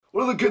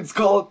What do the kids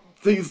call it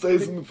these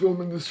days in the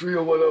film industry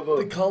or whatever?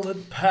 They call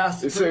it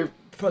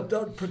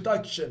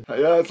production.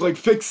 Yeah, it's like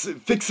fix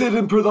it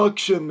in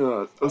production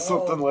or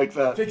something like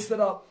that. Fix it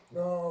up.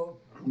 No,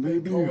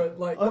 maybe. They call it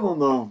like I don't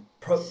know.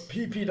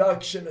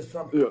 P-production or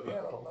something. Yeah.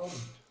 I don't know.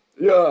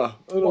 Yeah,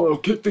 I don't know.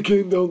 Kick the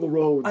can down the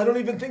road. I don't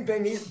even think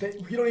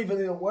we don't even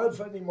need a word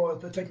for it anymore.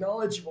 The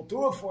technology will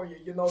do it for you.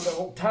 You know, the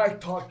whole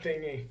tag talk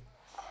thingy.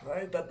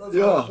 Right? That does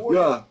it for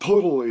you.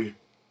 Totally.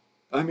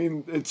 I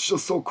mean, it's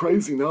just so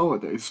crazy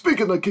nowadays.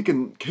 Speaking of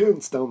kicking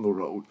cans down the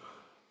road,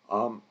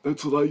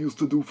 that's what I used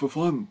to do for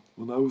fun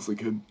when I was a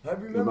kid. I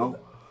remember you know?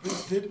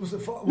 that. Was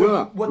it fun?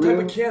 Yeah. What type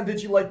of can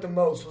did you like the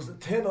most? Was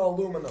it tin or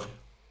aluminum?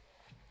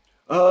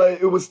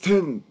 It was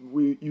tin.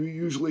 You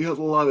usually had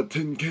a lot of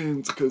tin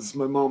cans because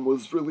my mom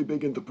was really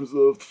big into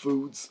preserved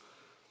foods.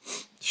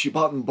 She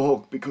bought in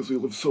bulk because we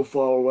lived so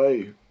far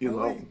away. You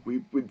know,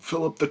 we'd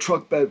fill up the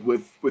truck bed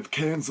with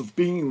cans of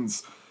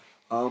beans.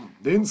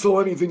 They didn't sell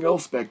anything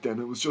else back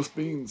then. It was just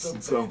beans.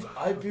 And so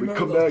we'd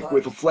come back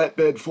with a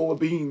flatbed full of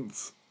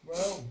beans.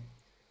 Well,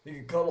 you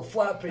could call it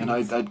flat beans.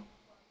 And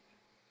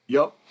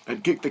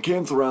I'd kick the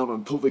cans around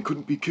until they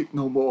couldn't be kicked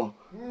no more.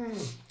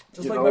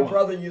 Just like my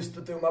brother used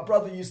to do. My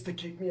brother used to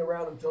kick me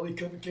around until he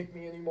couldn't kick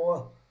me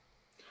anymore.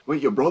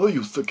 Wait, your brother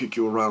used to kick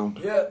you around?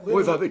 Yeah.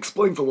 Boy, that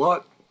explains a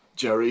lot,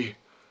 Jerry.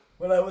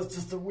 When I was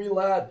just a wee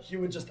lad, he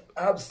would just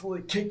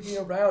absolutely kick me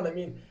around. I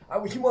mean,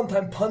 he one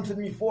time punted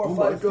me 4 or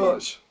 5 feet. Oh my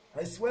gosh.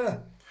 I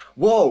swear.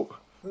 Whoa.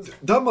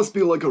 That must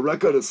be like a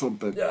record or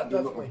something. Yeah,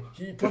 definitely.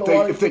 You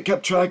know? If they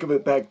kept track of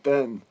it back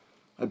then,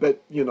 I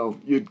bet,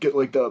 you'd get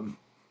like the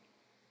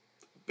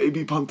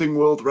baby punting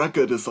world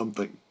record or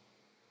something.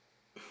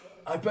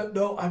 I bet,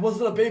 no, I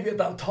wasn't a baby at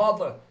that,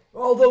 toddler.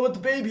 Although with the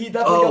baby, he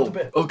definitely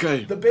got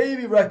okay. The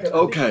baby record.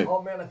 Okay.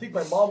 I think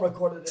my mom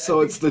recorded it.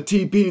 So it's the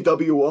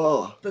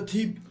TPWR.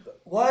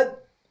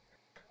 What?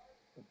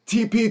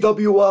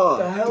 TPWR.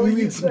 The hell Do are you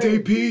you need some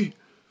saying? TP?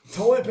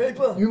 Toilet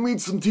paper? You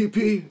need some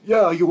TP?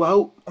 Yeah, are you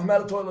out? I'm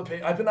out of toilet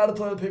paper. I've been out of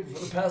toilet paper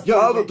for the past 3 weeks.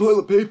 You're out of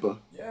toilet paper?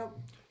 Yeah.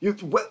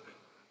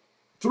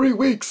 3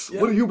 weeks?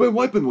 Yeah. What have you been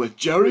wiping with,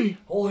 Jerry?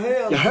 Whole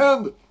hand. Your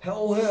hand?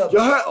 Whole hand.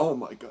 Your hand? Oh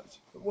my God.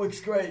 It works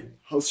great.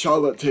 How's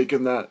Charlotte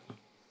taking that?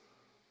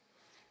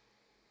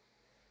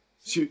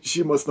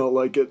 She must not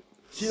like it.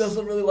 She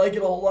doesn't really like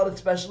it a whole lot,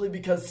 especially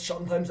because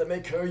sometimes I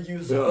make her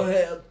use her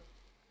hand.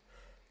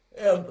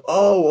 And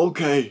oh,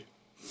 okay.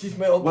 She's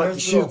my own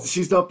personal.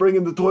 She's not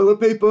bringing the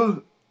toilet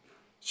paper?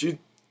 She's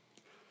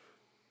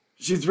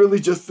really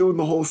just doing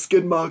the whole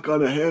skid mark on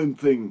her hand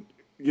thing,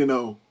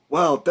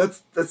 Wow,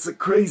 that's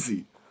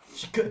crazy.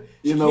 She can't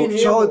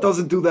Charlotte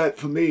doesn't do that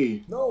for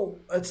me. No,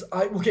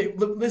 okay.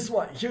 Look, this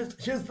one. Here's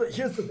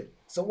the thing.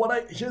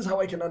 So here's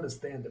how I can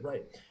understand it,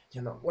 right?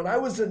 When I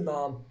was in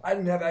I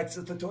didn't have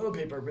access to toilet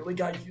paper. I really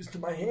got used to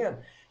my hand.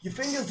 Your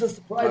fingers are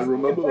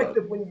surprisingly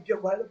effective when you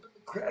get right up in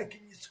the crack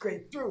and you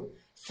scrape through.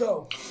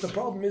 So the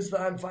problem is that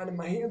I'm finding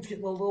my hands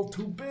getting a little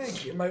too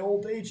big. In my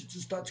old age, it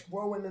just starts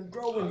growing and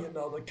growing.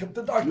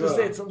 The doctors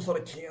say it's some sort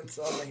of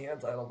cancer on the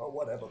hands. I don't know,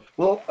 whatever.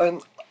 Well,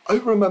 and I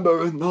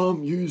remember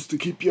you used to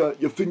keep your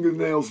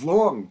fingernails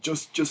long,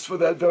 just for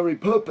that very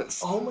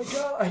purpose. Oh my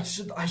God!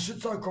 I should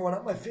start growing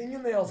out my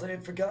fingernails. I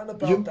had forgotten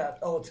about that.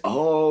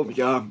 Oh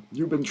yeah,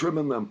 you've been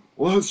trimming them.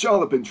 Well, has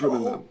Charlotte been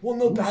trimming them? Well,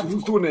 no,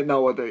 who's doing it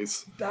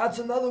nowadays? That's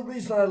another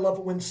reason I love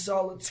it when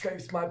Charlotte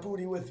scrapes my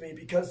booty with me,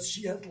 because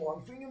she has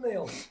long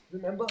fingernails.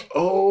 Remember?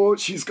 Oh,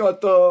 she's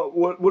got the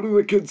what do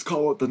the kids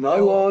call it? The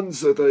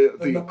nylons or the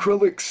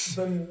acrylics?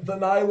 The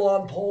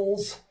nylon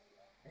poles.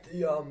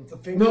 The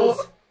fingers. No,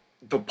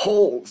 the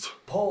poles.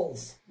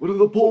 Poles. What are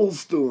the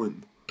poles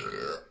doing?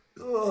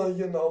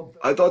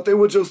 I thought they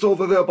were just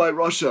over there by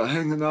Russia,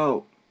 hanging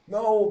out.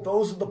 No,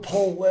 those are the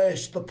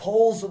Polish. The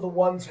Poles are the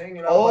ones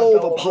hanging out. Oh,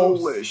 the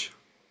Polish.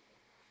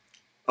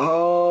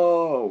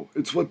 Oh,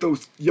 it's what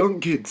those young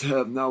kids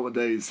have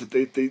nowadays, that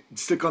they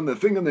stick on their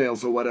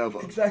fingernails or whatever.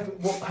 Exactly.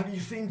 Well, have you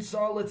seen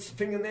Charlotte's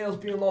fingernails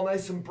being all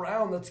nice and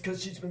brown? That's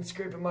because she's been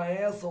scraping my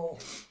asshole.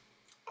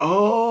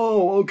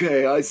 Oh,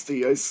 okay, I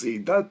see.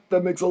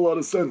 That makes a lot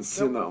of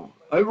sense,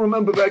 I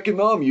remember back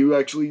in you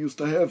actually used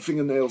to have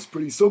fingernails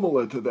pretty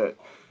similar to that.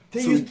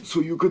 So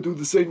you could do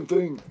the same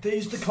thing. They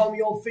used to call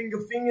me old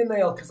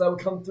fingernail because I would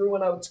come through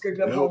and I would scrape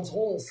everyone's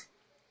holes.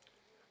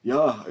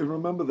 Yeah, I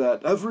remember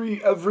that.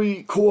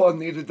 Every corps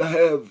needed to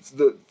have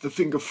the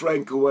finger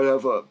frank or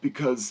whatever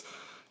because,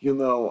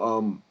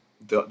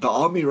 the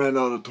army ran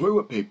out of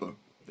toilet paper.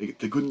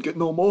 They couldn't get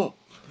no more.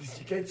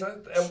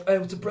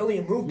 It was a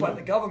brilliant move by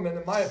the government,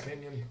 in my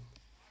opinion.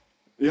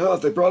 Yeah,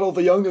 they brought all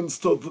the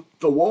youngins to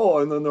the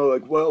war, and then they're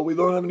like, well, we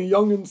don't have any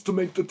youngins to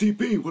make the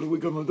TP. What are we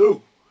going to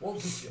do? Well,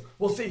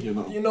 see,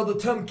 the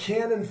term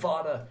cannon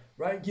fodder,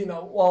 right?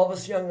 All of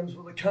us youngins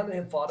were the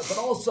cannon fodder, but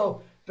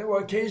also there were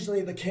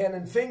occasionally the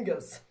cannon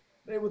fingers.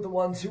 They were the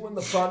ones who were in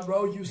the front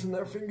row using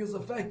their fingers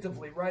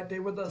effectively, right? They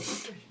were the...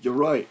 You're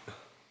right.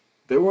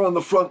 They were on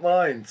the front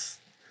lines.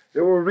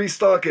 They were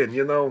restocking,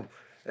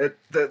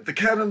 The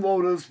cannon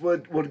loaders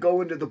would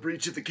go into the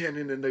breech of the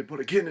cannon and they put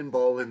a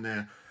cannonball in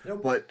there.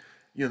 Yep. But,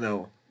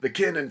 the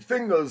cannon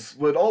fingers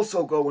would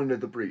also go into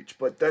the breach,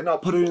 but they're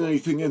not putting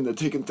anything in, they're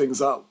taking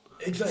things out.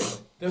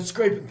 Exactly. They're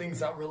scraping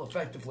things out real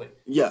effectively.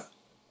 Yeah.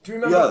 Do you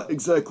remember? Yeah,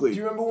 exactly. Do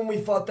you remember when we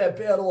fought that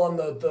battle on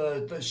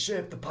the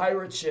ship, the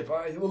pirate ship?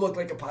 It looked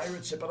like a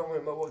pirate ship. I don't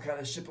remember what kind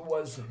of ship it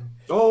was.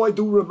 Oh, I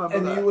do remember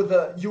and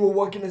that. you were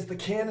working as the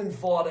cannon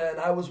fodder, and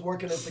I was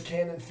working as the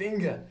cannon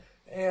finger.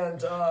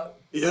 And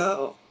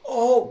yeah.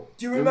 Oh,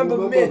 do you remember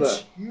Mitch?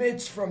 That.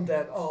 Mitch from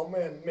that. Oh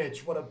man,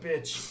 Mitch, what a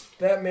bitch.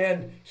 That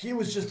man, he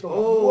was just the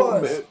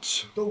worst.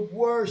 Mitch. The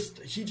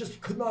worst. He just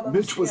could not understand.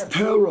 Mitch was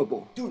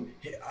terrible. Dude,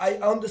 I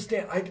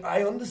understand.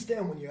 I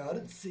understand when you're out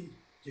at sea,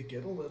 you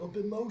get a little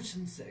bit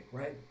motion sick,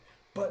 right?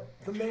 But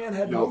the man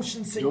had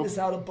motion sickness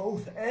out of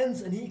both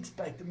ends, and he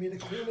expected me to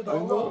clean it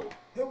all up.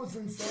 It was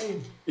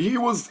insane. He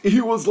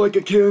was like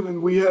a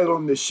cannon we had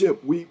on the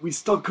ship. We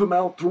stuck him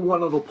out through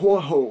one of the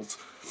portholes,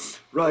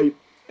 right?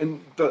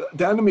 And the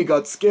enemy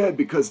got scared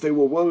because they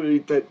were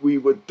worried that we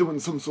were doing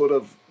some sort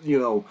of,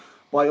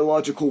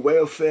 biological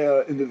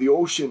warfare into the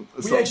ocean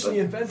or something. We actually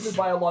invented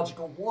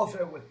biological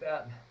warfare with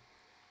that.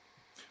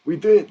 We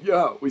did,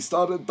 yeah. We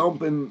started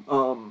dumping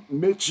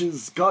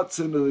Mitch's guts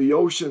into the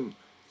ocean.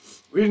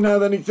 We didn't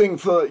have anything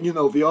for,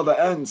 the other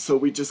end, so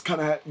we just kind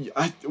of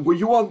had... were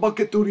you on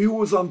bucket duty? Who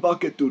was on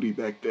bucket duty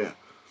back there?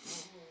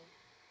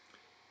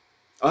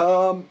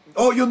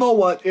 Oh, you know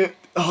what? It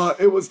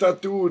was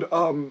that dude,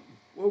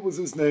 what was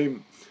his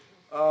name?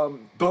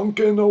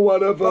 Duncan or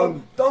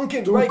whatever.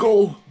 Duncan,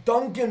 Dougal. Right?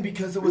 Duncan,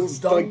 because it was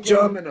Duncan. Like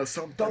German or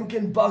something.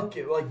 Duncan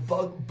Bucket, like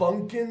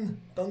Bunkin.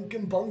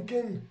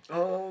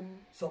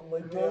 Something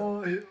like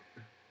that.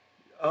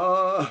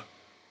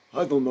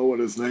 I don't know what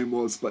his name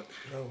was, but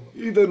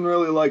he didn't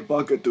really like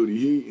bucket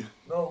duty.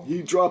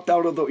 He dropped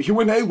out of he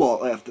went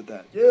AWOL after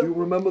that. Yeah. You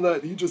remember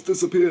that? He just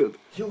disappeared.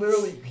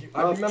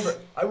 I remember,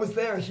 I was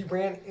there, he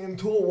ran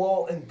into a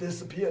wall and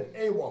disappeared.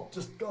 AWOL,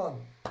 just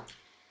gone.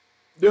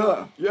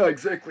 Yeah,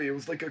 exactly. It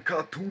was like a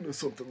cartoon or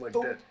something like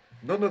that.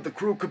 None of the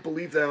crew could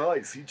believe their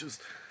eyes. He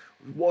just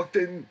walked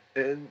in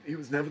and he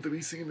was never to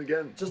be seen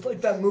again. Just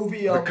like that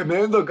movie. The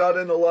commander got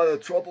in a lot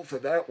of trouble for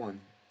that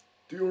one.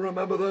 Do you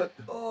remember that?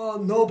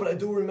 No, but I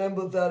do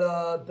remember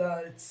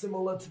that it's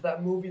similar to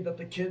that movie that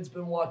the kids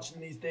been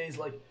watching these days.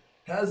 Like,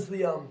 has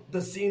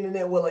the scene in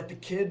it where like the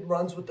kid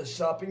runs with the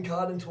shopping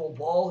cart into a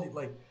wall.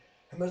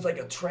 And there's like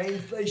a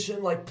train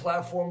station, like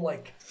platform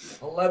like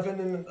 11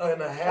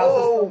 and a half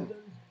or something.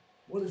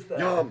 What is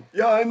that?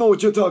 Yeah, I know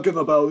what you're talking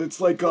about. It's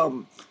like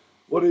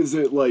what is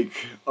it like?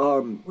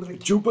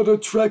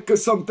 Jerryatrick or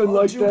something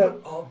like that.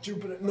 Oh,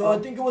 Jupiter. No, I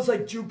think it was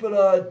like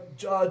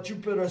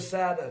Jupiter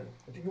Saturn.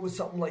 I think it was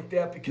something like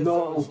that because there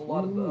was a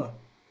lot of the.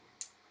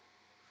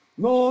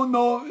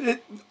 No.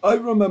 I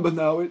remember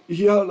now.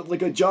 He had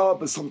like a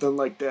job or something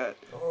like that.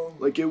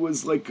 Like it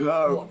was like.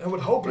 Well, I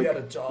would hope he had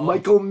a job.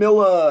 Michael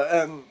Miller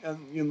and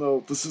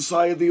the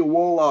Society of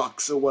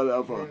Warlocks or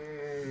whatever.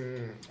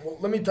 Well,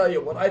 let me tell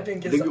you what I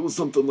think is... I think it was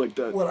something like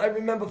that. What I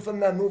remember from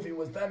that movie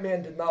was that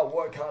man did not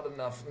work hard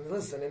enough. And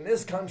listen, in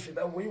this country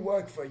that we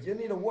work for, you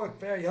need to work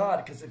very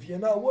hard, because if you're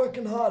not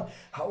working hard,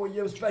 how are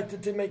you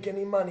expected to make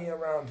any money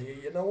around here?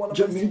 You know what I'm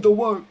saying? You need to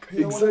work,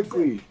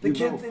 exactly. The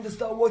kids need to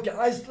start working.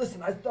 I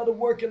started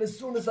working as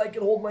soon as I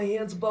could hold my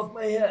hands above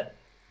my head.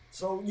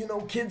 So,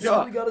 kids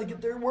really got to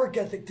get their work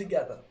ethic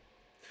together.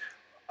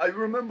 I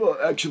remember,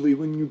 actually,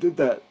 when you did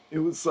that, it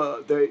was,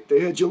 they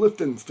had you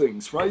lifting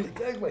things, right?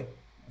 Exactly.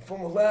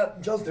 From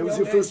that, just that was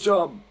your first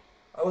job.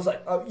 I was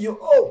like,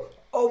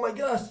 oh my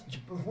gosh!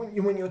 When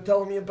you were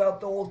telling me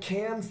about the old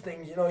cans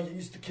thing, you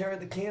used to carry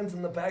the cans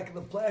in the back of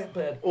the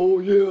flatbed. Oh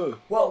yeah.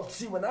 Well,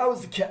 see, when I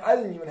was a kid, I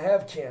didn't even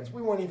have cans.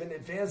 We weren't even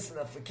advanced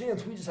enough for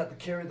cans. We just had to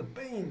carry the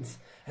beans,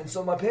 and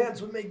so my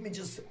parents would make me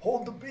just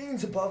hold the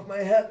beans above my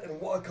head and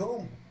walk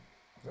home.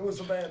 It was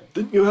so bad.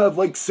 Didn't you have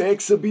like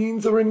sacks of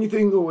beans or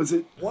anything, or was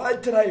it? Why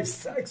did I have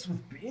sex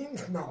with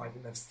beans? No, I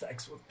didn't have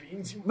sex with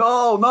beans.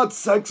 No, not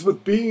sex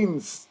with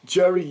beans,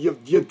 Jerry.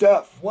 You're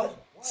deaf. What?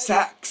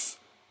 Sax.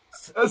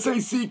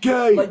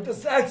 S-A-C-K. Like the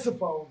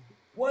saxophone.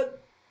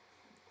 What?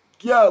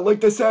 Yeah,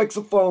 like the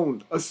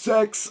saxophone. A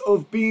sax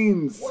of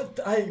beans. What?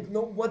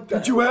 What the?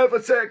 Did you have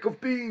a sack of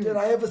beans? Did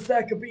I have a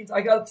sack of beans? I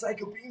got a sack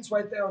of beans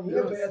right down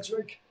here,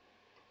 Patrick.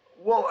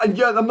 Well, and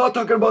yet I'm not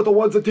talking about the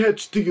ones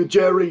attached to you,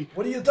 Jerry.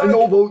 What are you talking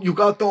about? I know you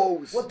got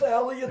those. What the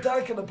hell are you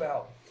talking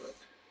about?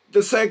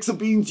 The sacks of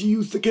beans you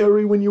used to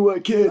carry when you were a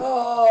kid.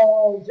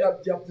 Oh,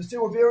 yep. They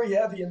were very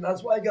heavy, and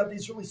that's why I got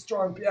these really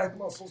strong back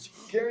muscles. You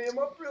can carry them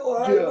up real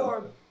high and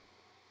hard.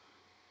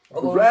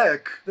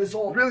 Rack?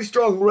 Really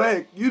strong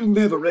rack. You didn't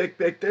have a rack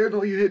back there.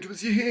 All you had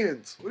was your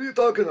hands. What are you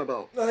talking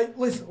about?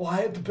 Listen,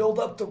 I had to build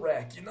up the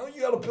rack. You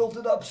got to build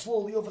it up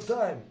slowly over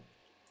time.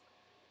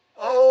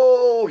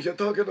 Oh, you're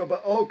talking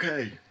about...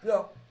 Okay.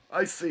 Yeah.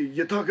 I see.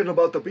 You're talking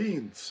about the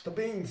beans. The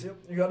beans, yep.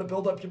 You got to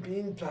build up your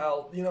bean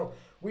pal.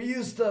 We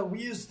used to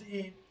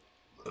eat...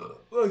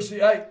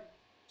 Actually,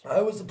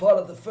 I was a part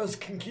of the first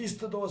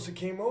conquistadors who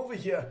came over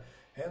here,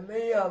 and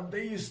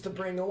they used to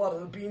bring a lot of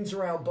the beans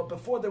around. But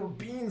before there were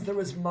beans, there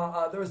was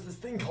this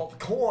thing called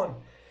corn,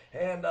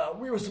 and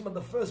we were some of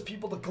the first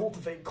people to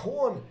cultivate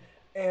corn.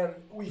 And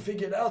we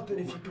figured out that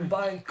if you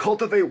combine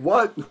Cultivate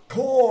what?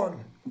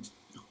 corn,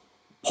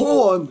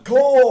 Porn?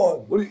 corn.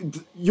 What?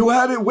 You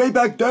had it way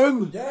back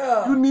then?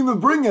 Yeah. You didn't even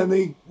bring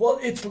any. Well,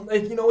 it's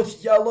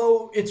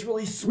yellow. It's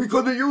really sweet. We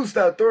could have used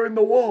that during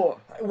the war.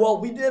 Well,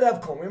 we did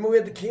have corn. Remember we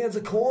had the cans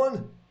of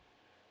corn?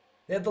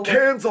 They had the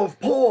Cans of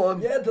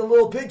porn? Yeah, the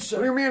little What do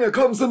picture. you mean? It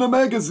comes in a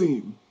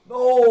magazine.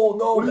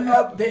 No, do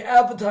you they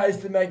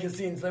advertised the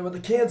magazines. They were the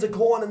cans of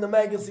corn in the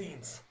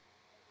magazines.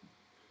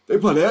 They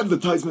put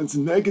advertisements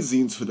in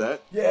magazines for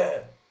that.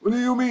 Yeah. What do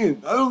you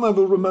mean? I don't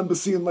ever remember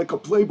seeing like a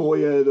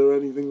Playboy ad or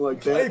anything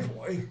like that.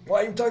 Playboy?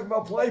 Why are you talking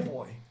about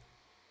Playboy?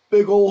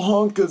 Big old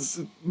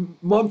honkers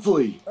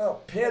monthly. Oh,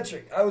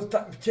 Patrick,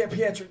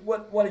 Patrick,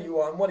 what are you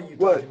on? What are you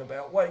What? talking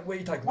about? What are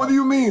you talking about? What do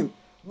you mean?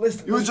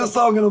 Listen, You were just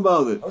talking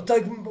about it. I was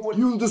talking about what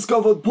You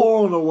discovered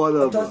porn or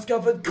whatever. I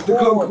discovered The corn.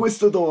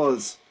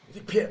 conquistadors.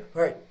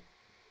 Right,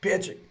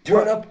 Patrick,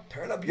 turn What?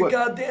 up your What?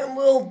 goddamn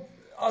little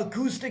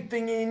acoustic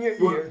thingy in your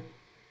What? ear.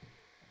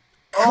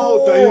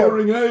 Oh, the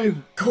hearing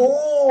aid.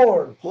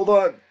 Corn, Hold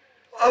on.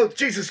 Oh,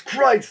 Jesus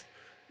Christ.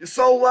 You're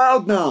so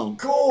loud now.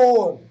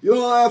 corn, You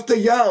don't have to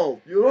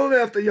yell. You don't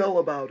have to yell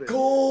about it.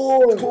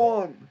 corn.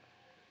 Corn.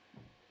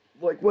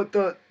 Like what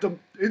the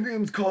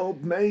Indians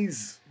called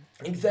maize.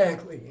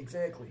 Exactly.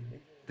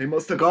 They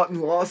must have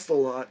gotten lost a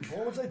lot.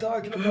 What was I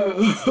talking about?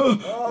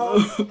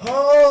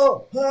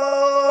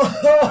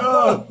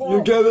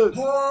 You get it?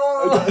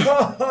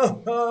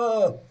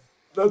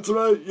 That's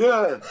right,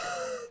 yeah.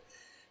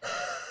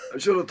 I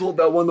should have told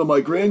that one to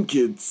my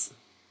grandkids.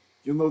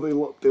 You know they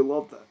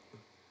love that.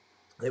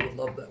 They would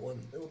love that one.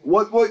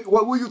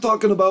 What were you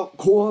talking about?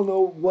 Corn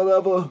or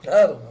whatever?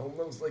 I don't know.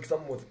 It was like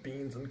something with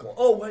beans and corn.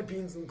 Oh, white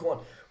beans and corn.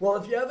 Well,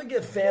 if you ever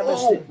get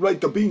famished, Oh, right,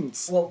 the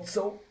beans. well,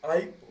 so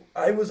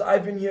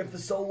I've been here for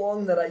so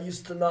long that I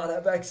used to not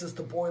have access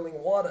to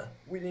boiling water.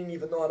 We didn't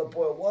even know how to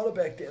boil water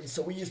back then,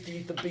 so we used to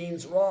eat the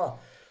beans raw.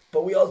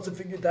 But we also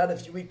figured that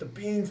if you eat the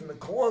beans and the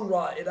corn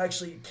raw, it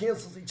actually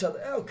cancels each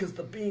other out because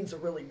the beans are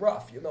really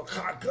rough. You know,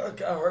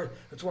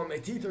 that's why my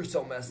teeth are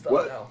so messed up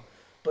What? now.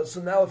 But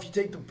so now if you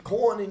take the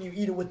corn and you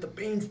eat it with the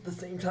beans at the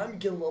same time, you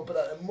get a little bit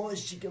of that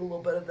mush, you get a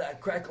little bit of that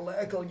crackle,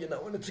 you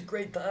know, and it's a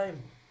great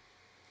time.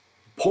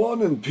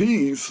 Corn and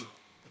peas?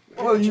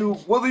 What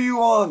are you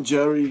on,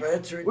 Jerry?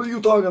 Patrick. What are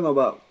you talking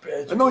about?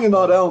 Patrick. I know you're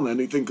not on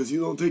anything because you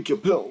don't take your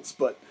pills,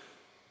 but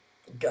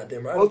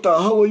Goddamn right. what the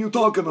hell are you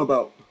talking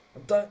about?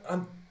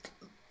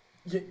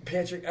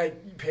 Patrick,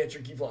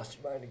 you've lost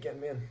your mind again,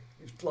 man.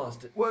 You've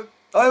lost it. What?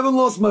 I haven't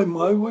lost my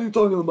mind. What are you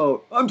talking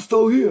about? I'm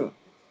still here.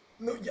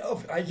 No,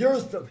 yeah, you're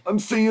still. I'm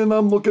seeing,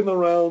 I'm looking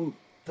around.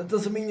 That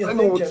doesn't mean you're I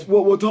know thinking.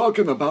 what we're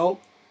talking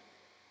about.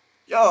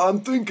 Yeah,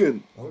 I'm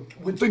thinking.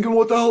 I'm thinking,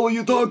 what the hell are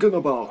you talking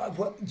about?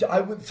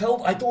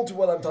 I told you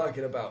what I'm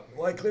talking about.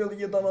 Why clearly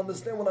you don't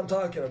understand what I'm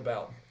talking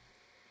about.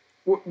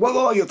 What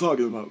are you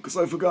talking about? Because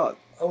I forgot.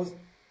 What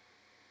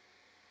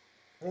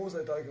was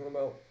I talking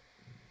about?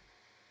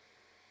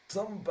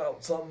 Something,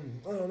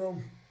 I don't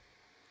know.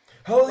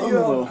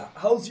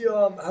 How's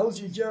your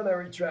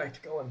urinary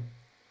tract going?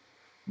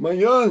 My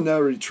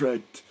urinary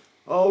tract.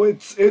 Oh,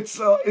 it's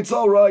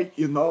all right,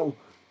 you know.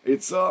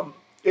 It's there's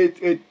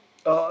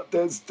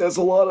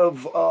a lot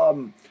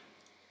of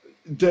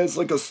there's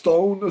like a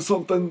stone or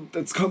something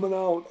that's coming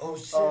out. Oh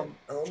shit!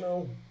 I don't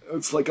know.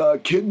 It's like a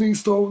kidney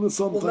stone or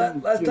something.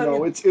 last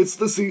time it's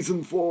the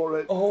season for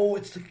it. Oh,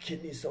 it's the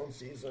kidney stone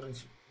season.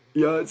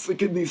 Yeah, it's the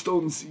kidney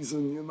stone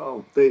season, you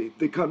know. They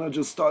kind of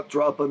just start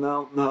dropping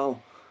out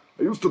now.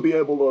 I used to be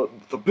able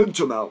to pinch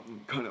them out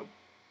and kind of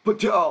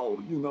patel,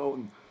 you know.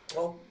 And,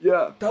 Oh,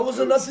 yeah. that was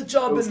another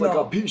job It was in like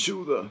now. a pea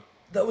shooter.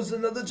 That was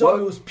another job. What?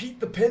 It was Pete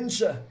the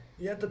Pincher.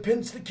 You had to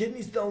pinch the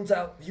kidney stones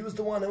out. He was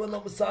the one who would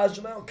massage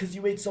them out because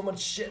you ate so much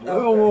shit I out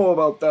don't there. know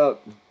about that.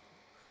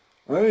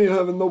 I ain't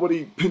having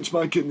nobody pinch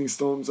my kidney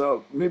stones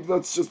out. Maybe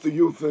that's just a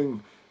you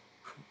thing.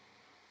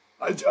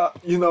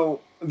 You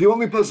know, the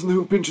only person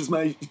who pinches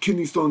my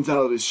kidney stones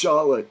out is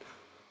Charlotte.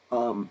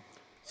 Solid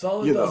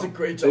You does know, a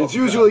great job. it's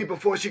usually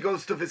before she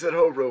goes to visit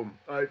her room.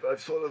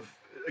 I've sort of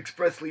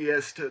expressly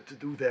asked to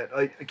do that.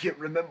 I can't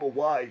remember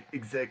why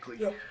exactly.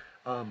 Yep.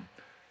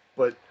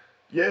 But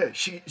yeah,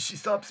 she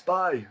stops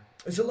by.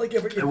 Is it like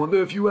I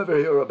wonder if you ever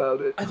hear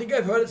about it. I think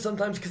I've heard it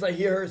sometimes because I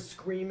hear her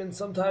screaming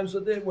sometimes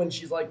with it when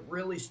she's like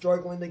really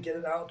struggling to get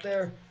it out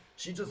there.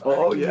 She just I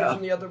can hear yeah.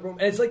 from the other room,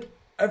 and it's like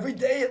every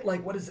day at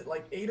like what is it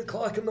like 8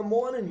 o'clock in the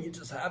morning? You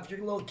just have your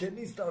little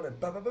kidney stone and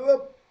bop, bop, bop,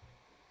 bop.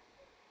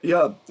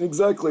 Yeah,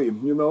 exactly.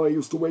 You know, I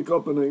used to wake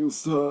up and I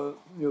used to,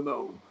 you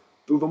know,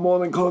 do the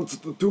morning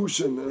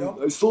constitution, and Yep.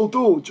 I still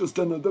do, just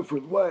in a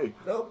different way.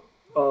 Nope.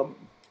 Um,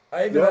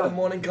 I even yeah. had a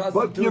morning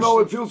constitution. But you know,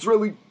 it feels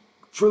really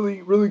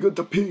good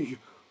to pee.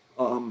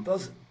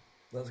 Does it?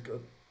 That's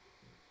good.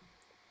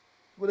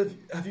 What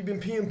have you been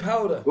peeing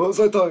powder? What was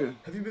I talking?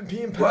 Have you been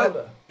peeing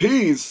powder? What?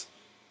 Peas?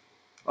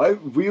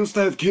 We used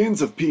to have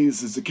cans of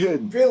peas as a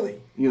kid.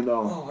 Really? You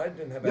know. Oh, I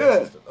didn't have Yeah.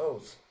 access to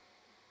those.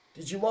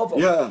 Did you love them?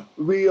 Yeah,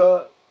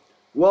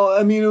 well,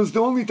 I mean, it was the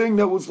only thing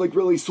that was like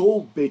really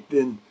sold back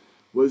then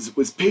was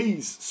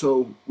peas.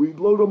 So we'd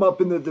load them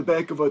up into the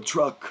back of a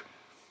truck,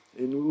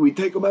 and we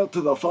take them out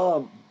to the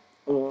farm.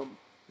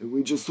 And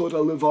we just sort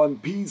of live on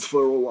peas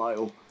for a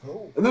while.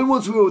 Oh. And then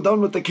once we were done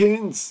with the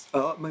cans,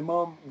 my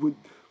mom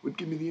would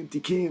give me the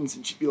empty cans,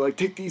 and she'd be like,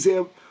 take these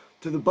out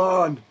to the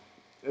barn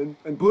and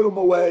put them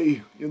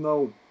away,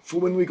 for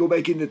when we go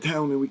back into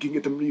town and we can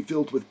get them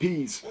refilled with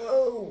peas.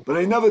 Whoa. But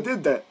I never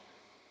did that.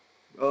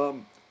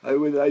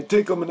 I'd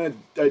take them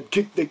and I'd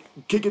kick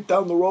it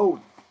down the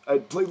road.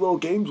 I'd play little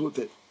games with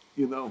it,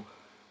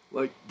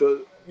 like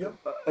Yep.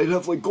 I'd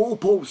have like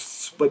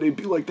goalposts, but they'd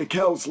be like the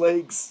cow's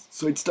legs,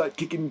 so I'd start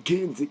kicking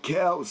cans at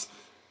cows.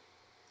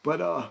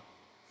 But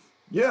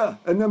yeah,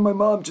 and then my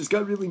mom just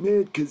got really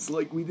mad because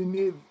like we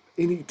didn't have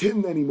any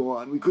tin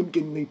anymore and we couldn't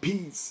get any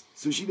peas,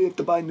 so she'd have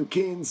to buy new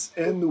cans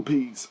and new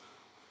peas.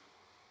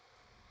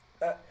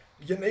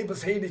 Your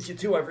neighbors hated you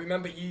too. I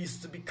remember you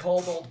used to be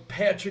called old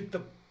Patrick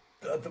the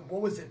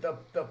what was it,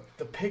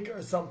 the picker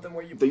or something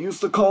where you. They used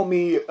to call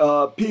me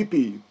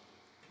Pee-Pee.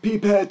 P.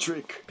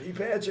 Patrick. P.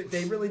 Patrick,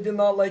 they really did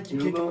not like you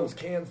kicking those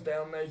cans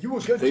down there. You were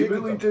a good kicker. They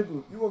really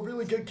didn't. You were a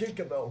really good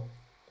kicker though.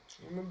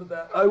 Remember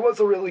that? I was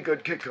a really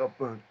good kicker,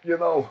 but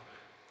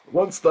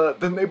once the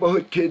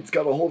neighborhood kids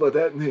got a hold of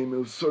that name, it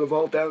was sort of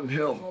all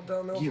downhill. All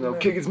downhill from there.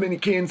 Kick as many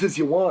cans as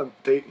you want.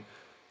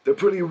 They're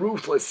pretty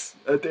ruthless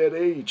at that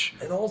age.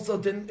 And also,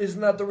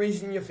 isn't that the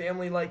reason your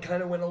family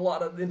kind of went a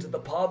lot into the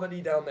poverty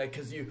down there?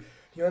 Because you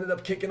ended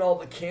up kicking all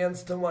the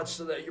cans too much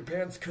so that your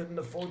parents couldn't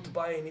afford to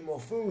buy any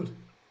more food.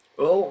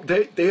 Well,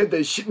 they had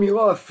to ship me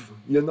off,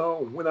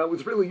 when I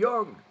was really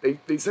young.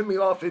 They sent me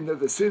off into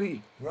the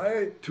city.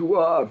 Right.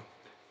 To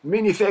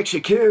manufacture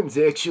cans,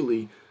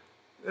 actually.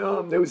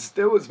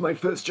 That was my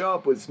first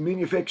job, was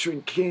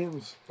manufacturing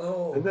cans.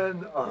 Oh. And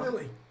then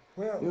really?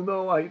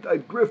 Well.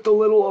 I'd grift a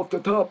little off the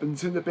top and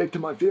send it back to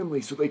my family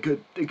so they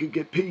could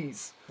get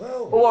peas.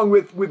 Well. Along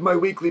with my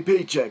weekly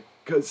paycheck,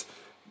 because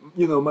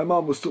my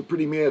mom was still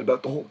pretty mad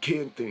about the whole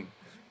can thing.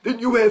 Didn't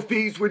you have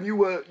peas when you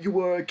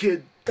were a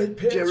kid,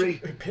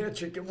 Jerry?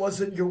 Patrick, it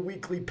wasn't your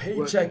weekly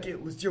paycheck.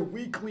 It was your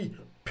weekly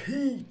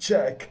pee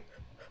check.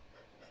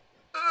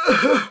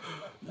 Yeah.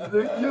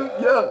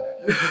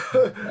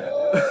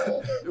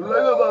 You're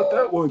right about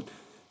that one.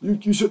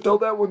 You should tell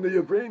that one to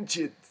your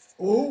grandkids.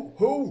 Oh,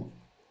 who?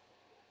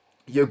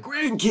 Your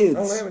grandkids.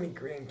 I don't have any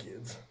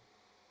grandkids.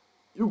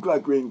 You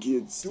got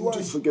grandkids. Do you I?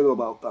 just forget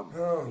about them.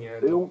 Oh, yeah.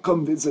 They don't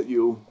come visit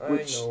you.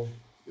 I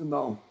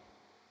know.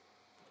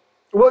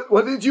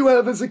 What did you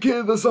have as a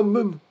kid or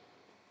something?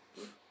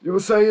 You were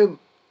saying?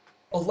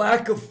 A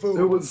lack of food.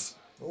 There was...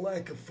 A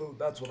lack of food,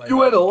 that's what I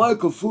You had a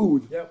lack of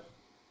food? Yep.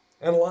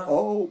 And a lot.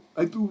 Oh,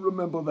 I do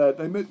remember that.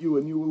 I met you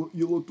and you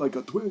looked like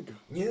a twig.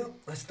 Yeah,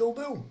 I still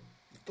do.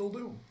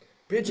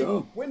 Patrick,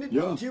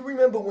 Yeah. do you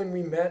remember when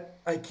we met?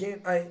 For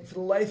the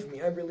life of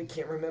me, I really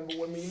can't remember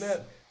when we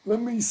met.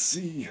 Let me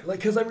see.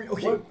 What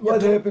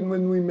happened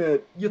when we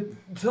met? You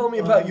tell me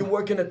about you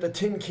working at the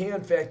tin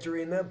can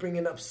factory and that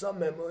bringing up some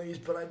memories,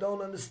 but I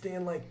don't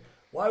understand,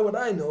 why would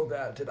I know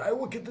that? Did I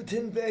work at the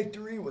tin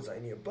factory? Was I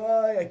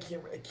nearby? I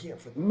can't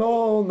for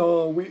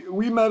No,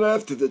 we met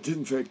after the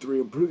tin factory,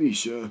 I'm pretty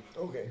sure.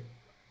 Okay.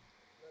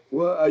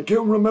 Well, I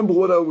can't remember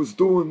what I was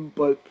doing,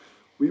 but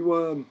we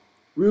were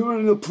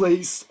in a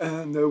place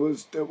and there were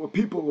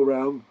people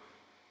around.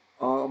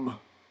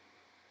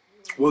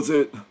 Was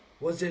it?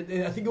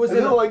 I think it was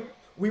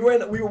we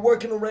were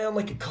working around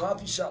like a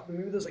coffee shop.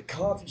 Maybe there's a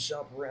coffee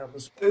shop around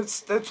this.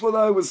 That's what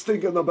I was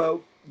thinking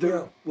about.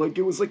 There,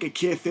 it was like a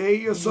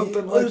cafe or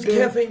something like that.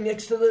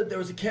 There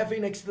was a cafe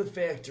next to the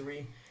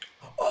factory.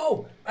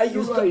 Oh,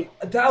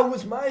 that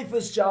was my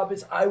first job.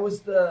 I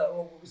was the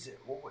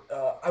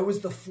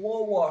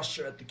floor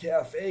washer at the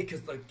cafe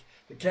because the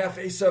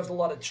cafe served a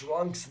lot of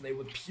drunks and they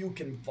would puke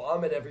and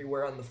vomit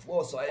everywhere on the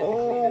floor. So I had to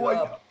clean it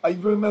up. I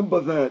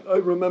remember that. I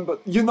remember.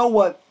 You know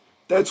what?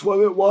 That's what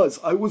it was.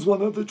 I was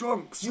one of the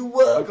drunks. You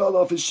were? I got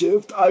off a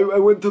shift. I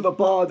went to the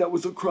bar that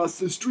was across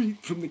the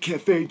street from the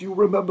cafe. Do you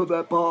remember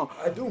that bar?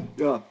 I do.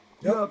 Yeah.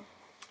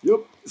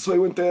 Yep. So I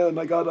went there and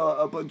I got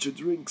a bunch of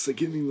drinks. I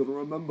can't even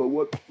remember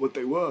what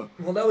they were.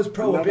 Well, that was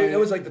prohibition. It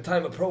was like the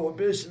time of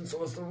prohibition, so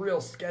it was the real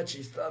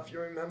sketchy stuff. You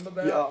remember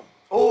that? Yeah.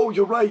 Oh,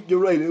 you're right.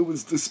 It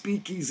was the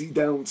speakeasy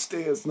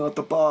downstairs, not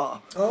the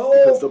bar. Oh,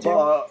 because the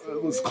bar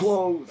was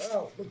closed.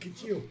 Oh, look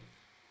at you.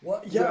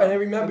 What? Yeah, and I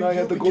remember. And I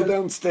had to go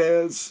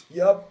downstairs.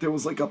 Yep. There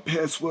was like a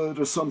password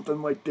or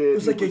something like that. It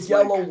was like a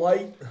yellow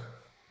light.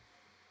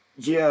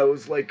 Yeah, it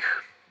was like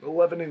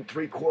 11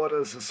 3/4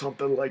 or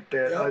something like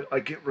that. Yep. I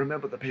can't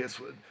remember the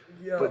password.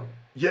 Yeah. But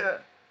yeah,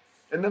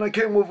 and then I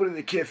came over to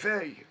the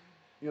cafe.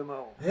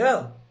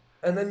 Yeah,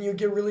 and then you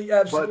get really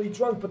absolutely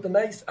drunk. But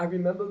I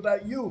remember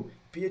about you,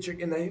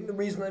 Patrick, and I think the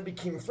reason I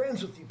became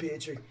friends with you,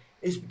 Patrick,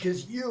 is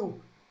because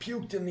you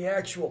puked in the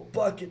actual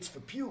buckets for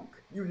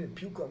puke. You didn't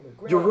puke on the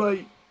ground. You're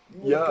right.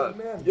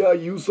 Yeah,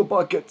 use the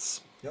buckets.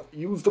 Yep.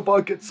 Use the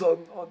buckets on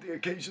the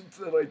occasions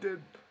that I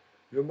did.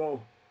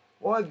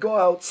 Or I'd go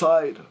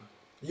outside.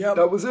 Yep.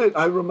 That was it.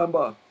 I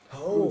remember.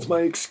 Oh. It was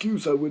my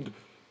excuse. I would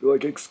be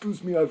like,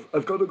 excuse me,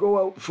 I've got to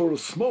go out for a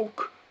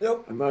smoke.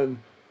 Yep. And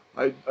then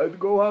I'd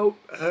go out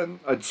and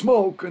I'd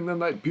smoke and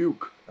then I'd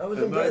puke. That was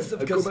And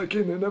impressive I'd go because back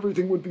in and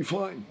everything would be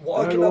fine. And I'd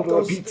walking up order a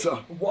those pizza.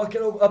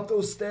 up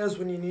those stairs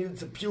when you needed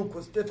to puke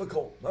was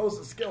difficult. That was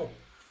a skill.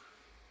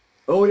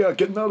 Oh yeah,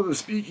 getting out of the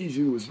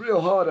speakeasy was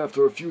real hard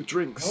after a few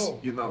drinks. Oh,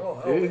 you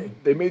know, oh, hey.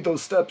 they made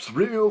those steps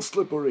real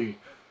slippery.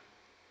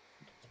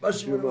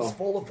 Especially when it was know.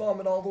 full of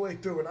vomit all the way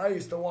through, and I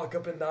used to walk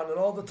up and down it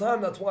all the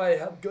time. That's why I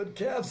had good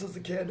calves as a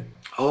kid.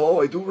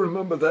 Oh, I do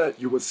remember that.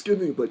 You were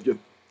skinny, but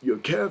your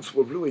calves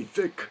were really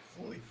thick.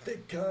 Really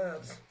thick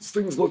calves. These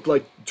things looked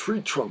like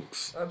tree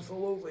trunks.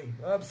 Absolutely.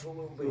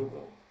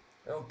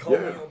 They'll call Yeah,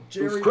 me it was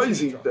Jerry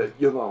crazy Cheesetrunk. that,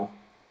 you know,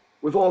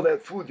 with all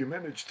that food, you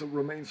managed to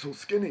remain so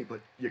skinny,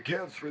 but your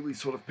calves really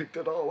sort of picked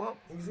it all up.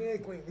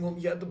 Exactly. Well,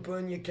 you had to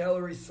burn your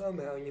calories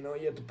somehow, you know.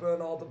 You had to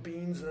burn all the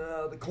beans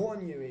and the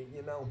corn you eat,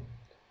 you know.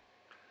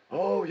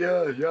 Oh,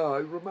 yeah, I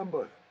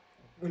remember.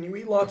 When you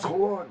eat lots of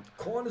Corn.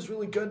 corn is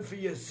really good for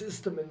your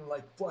system and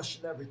like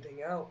flushing everything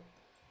out.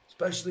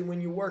 Especially when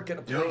you work at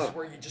a place Yeah.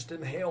 where you just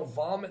inhale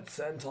vomit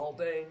scent all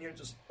day and you're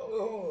just,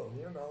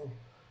 you know.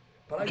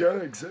 But Yeah,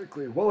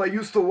 exactly. Well, I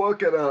used to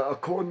work at a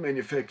corn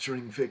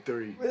manufacturing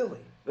factory. Really?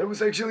 That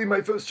was actually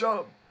my first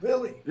job.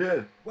 Really?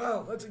 Yeah.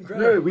 Wow, that's Yeah,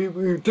 incredible. we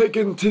would take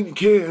in tin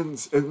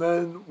cans and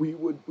then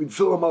we'd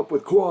fill them up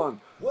with corn.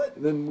 What?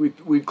 And then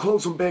we'd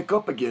close them back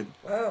up again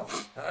Wow.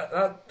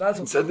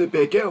 and send it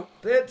back out.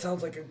 That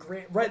sounds like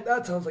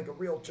that sounds like a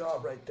real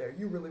job right there.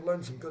 You really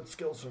learned some good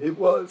skills from it.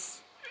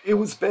 It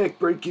was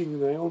backbreaking,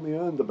 and I only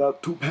earned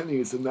about 2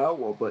 pennies an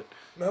hour, but,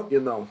 Nope. you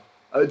know,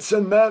 I'd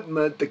send that and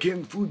the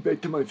canned food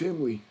back to my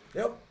family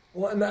Yep.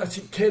 Well, and that's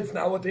kids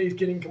nowadays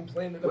getting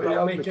complaining way about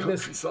out in the making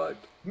this countryside.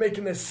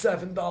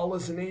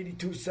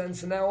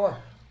 $7.82 an hour.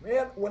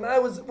 Man,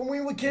 when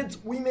we were kids,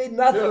 we made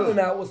nothing Yeah. an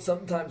hour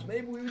sometimes.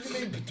 Maybe we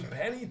made a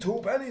penny,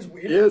 2 pennies.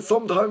 Yeah,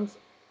 sometimes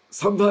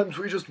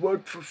we just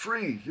worked for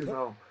free, you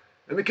know.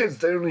 And the kids,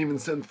 they don't even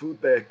send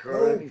food back or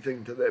No.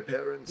 anything to their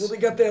parents. Well, they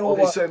got that All all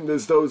they up. send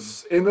is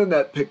those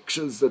internet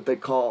pictures that they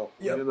call,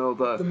 Yep. you know,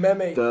 The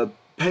meme. the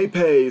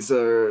pay-pays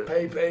or...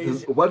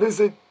 Pay-pays. What is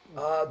it?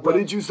 What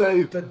did you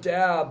say? The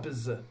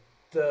dabs,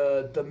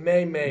 the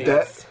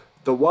maymays.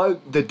 The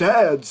what? The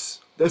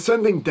dads? They're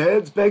sending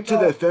dads back to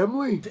their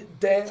family?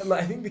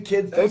 I think the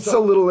kids. That's a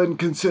little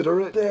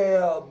inconsiderate.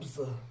 dabs.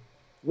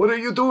 What are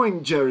you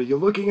doing, Jerry? You're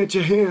looking at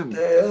your hand.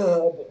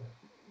 Dab.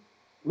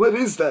 What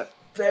is that?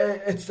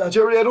 It's a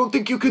Jerry, I don't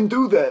think you can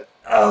do that.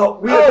 Oh,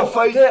 We had to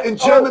fight in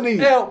Germany.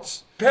 Oh,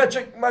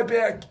 Patrick, my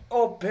back.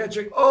 Oh,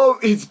 Patrick. Oh,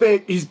 he's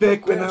back. He's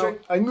back now.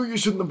 Patrick. I knew you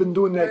shouldn't have been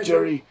doing that, Patrick.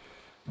 Jerry.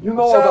 You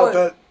know Charlotte. about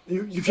that.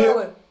 You Sell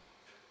can't. it.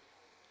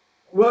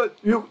 What?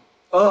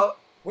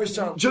 Where's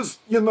John? Just,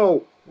 you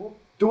know,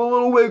 do a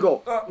little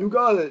wiggle. Uh, You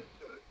got it.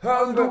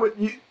 Undo it.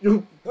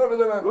 You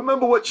Oh,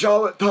 remember what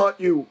Charlotte taught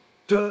you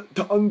to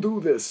undo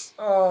this.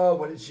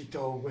 what did she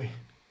tell me?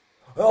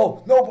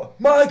 Oh, no, but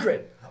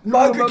Margaret.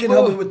 Margaret can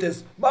help me with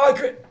this.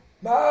 Margaret.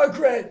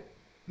 Margaret.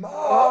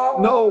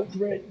 No,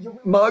 You,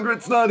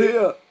 Margaret's not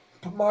here.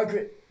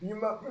 Margaret. You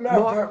remember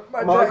my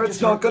back Margaret's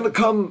is not hurting. gonna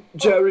come,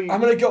 Jerry.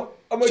 I'm gonna go.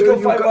 Jerry,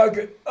 you find got-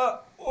 Margaret.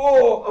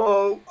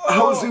 Oh,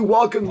 how's he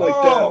walking like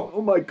that?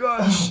 Oh my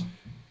gosh.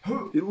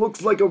 He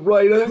looks like a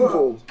right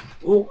angle.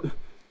 Oh,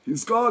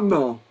 he's gone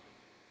now.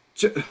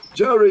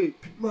 Jerry,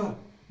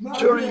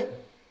 Jerry,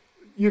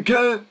 you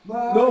can't.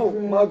 No,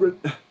 Margaret.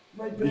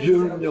 You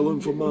hear him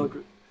yelling for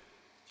Margaret.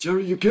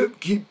 Jerry, you can't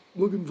keep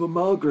looking for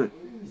Margaret.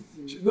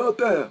 She's not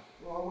there.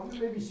 I wonder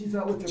maybe she's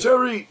out with her.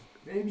 Jerry,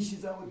 Maybe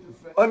she's out with her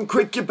friend.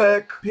 unquick your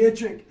back.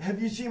 Patrick,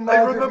 have you seen I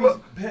Margaret? remember-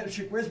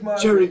 Patrick, where's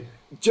Margaret?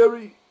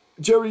 Jerry,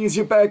 is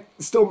your back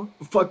still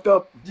fucked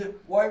up?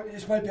 Why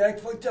is my back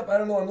fucked up? I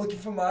don't know. I'm looking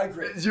for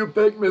Margaret. Is your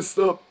back messed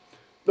up?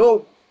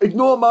 No,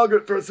 ignore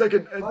Margaret for a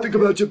second and think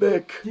about your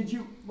back.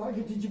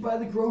 Margaret, did you buy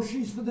the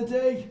groceries for the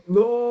day?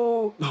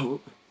 No.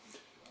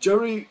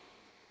 Jerry,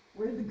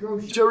 Where's the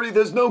groceries? Jerry,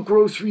 there's no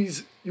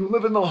groceries. You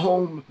live in the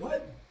home.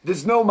 What?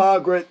 There's no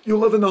Margaret. You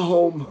live in the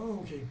home. Oh,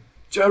 okay.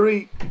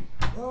 Jerry.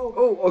 Oh.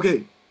 Oh,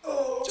 okay.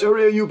 Oh.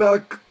 Jerry, are you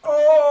back?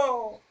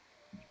 Oh.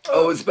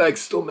 Oh, his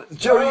back's still.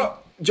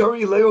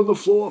 Jerry, lay on the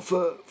floor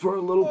for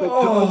a little bit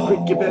to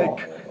unpick your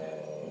back.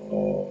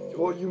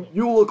 Oh,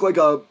 you look like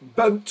a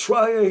bent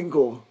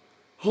triangle.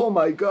 Oh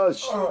my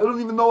gosh. I don't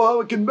even know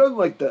how it can bend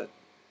like that.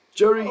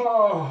 Jerry.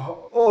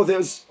 Oh,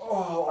 there's.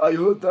 I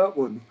heard that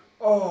one.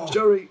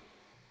 Jerry,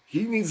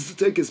 he needs to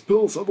take his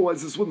pills,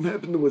 otherwise this wouldn't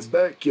happen to his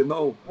back, you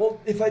know. Well,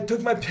 if I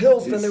took my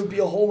pills, then it would be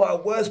a whole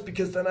lot worse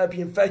because then I'd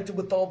be infected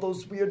with all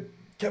those weird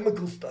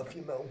chemical stuff,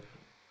 you know.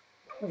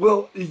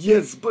 Well,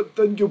 yes, but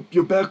then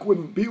your back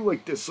wouldn't be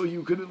like this, so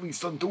you could at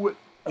least undo it,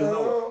 you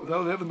know,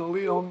 without having to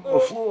lay on the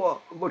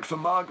floor, look for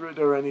Margaret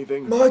or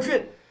anything.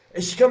 Margaret,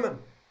 is she coming?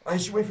 I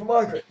should wait for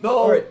Margaret. No,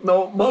 All right.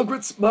 no,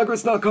 Margaret's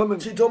not coming.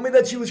 She told me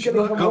that she was going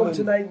to not come home coming.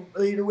 tonight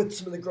later with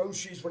some of the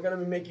groceries. We're going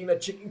to be making a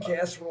chicken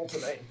casserole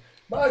tonight.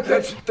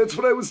 Margaret. That's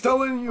what I was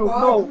telling you.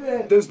 Margaret.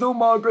 No, there's no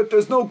Margaret,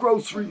 there's no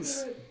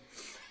groceries.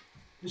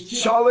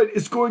 Charlotte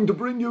is going to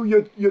bring you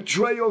your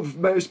tray of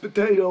mashed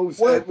potatoes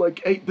What? at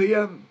like 8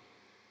 p.m.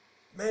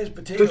 Mashed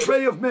potatoes. The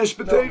tray of mashed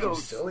No, potatoes.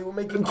 you silly. We're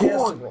making and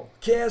corn.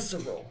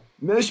 casserole.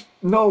 Casserole.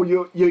 No,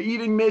 you're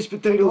eating mashed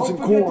potatoes Don't and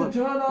forget corn. to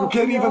turn You off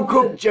can't the even oven.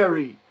 cook,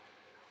 Jerry.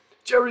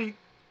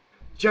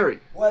 Jerry,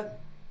 What?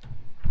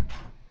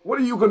 what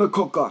are you gonna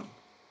cook on?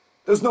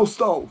 There's no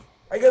stove.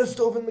 I got a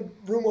stove in the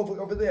room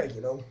over there,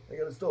 you know? I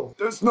got a stove.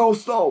 There's no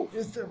stove.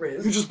 Yes, there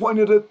is. You just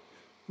pointed it.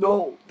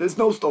 No, there's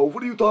no stove.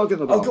 What are you talking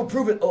about? I'll go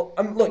prove it. Oh,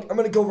 I'm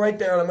gonna go right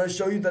there and I'm gonna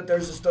show you that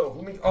there's a stove.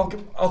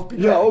 I'll be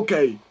back. Yeah,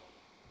 okay.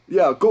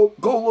 Yeah, go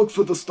look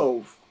for the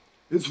stove.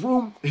 His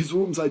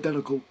room's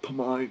identical to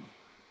mine.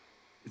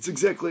 It's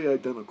exactly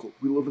identical.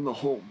 We live in the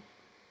home.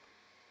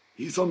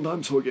 I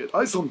sometimes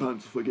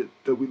forget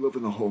that we live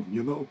in a home,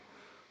 you know?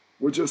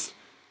 We're just...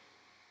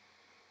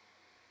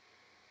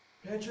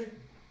 Patrick?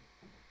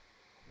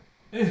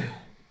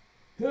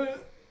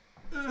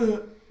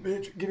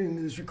 Patrick, getting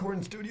into this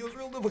recording studio is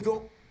real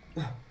difficult.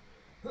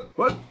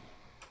 What?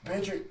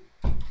 Patrick,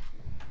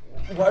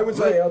 why was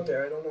I out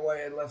there? I don't know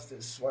why I left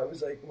this. Why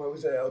was I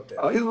out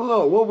there? I don't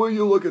know. What were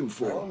you looking I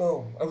for? don't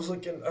know. I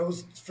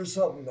was for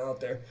something out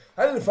there.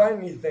 I didn't find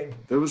anything.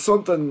 There was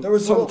something, There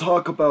was some a little-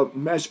 talk about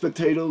mashed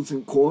potatoes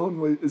and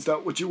corn. Is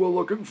that what you were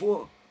looking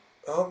for?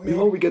 Oh, You man.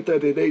 know we get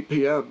that at 8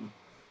 p.m.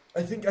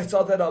 I think I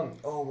saw that,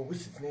 what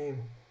was his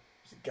name?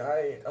 It's a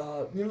guy,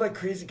 you know that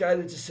crazy guy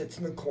that just sits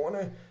in the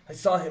corner? I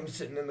saw him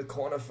sitting in the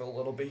corner for a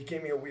little bit. He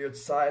gave me a weird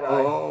side eye.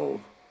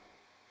 Oh.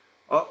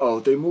 Uh-oh,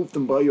 they moved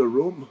him by your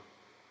room?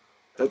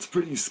 That's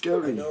pretty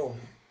scary. I know.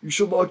 You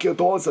should lock your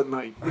doors at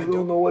night. You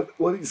don't know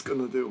what he's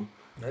gonna do.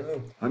 I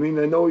know. I mean,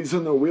 I know he's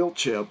in a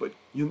wheelchair, but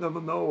you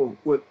never know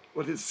what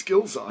his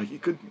skills are. He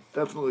could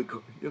definitely,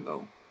 you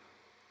know.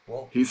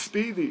 Well, He's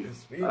speedy.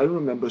 speedy. I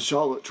remember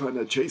Charlotte trying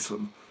to chase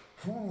him.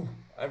 whew,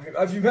 I've It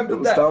remembered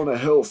was that. down a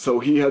hill, so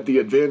he had the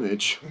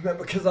advantage.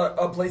 Remember, because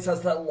our place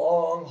has that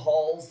long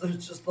halls.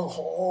 There's just the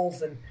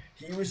halls, and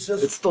he was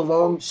just It's the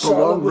long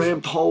Charlotte was-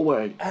 ramped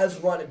hallway. as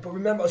running. But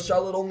remember,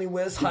 Charlotte only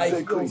wears high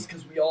Exactly. heels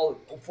because we all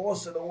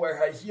force her to wear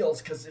high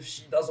heels. Because if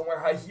she doesn't wear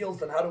high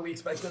heels, then how do we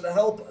expect her to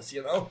help us?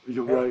 You know?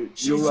 You're And right.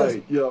 She's You're just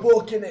right. Yeah.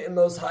 booking it in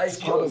those high Part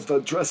of heels. the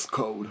dress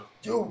code.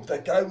 Dude,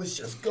 that guy was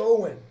just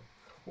going.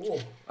 Oh,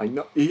 I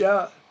know.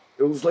 Yeah.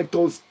 It was like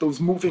those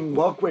moving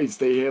walkways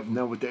they have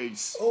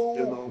nowadays. oh,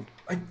 You know.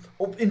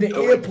 in the They're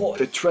like airport.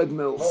 the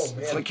treadmills. Oh,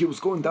 It's man. like he was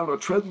going down a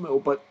treadmill,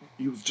 but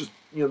he was just,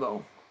 you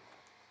know,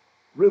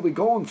 really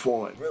going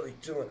for it. Really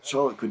doing it.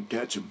 Charlotte couldn't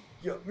catch him.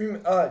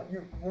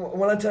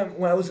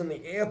 When I was in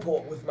the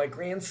airport with my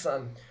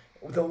grandson,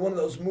 one of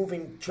those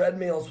moving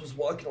treadmills was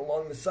walking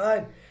along the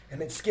side,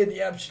 and it scared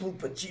the absolute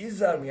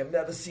bejesus out of me. I've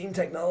never seen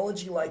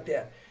technology like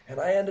that. And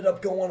I ended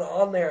up going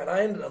on there, and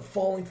I ended up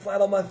falling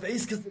flat on my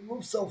face because they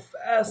move so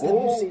fast. Have you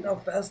Oh. seen how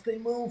fast they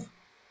move?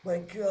 My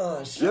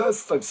gosh.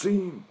 Yes, I've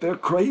seen. They're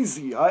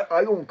crazy.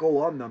 I don't go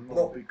on them though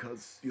No.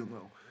 because you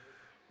know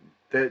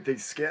they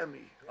scare me.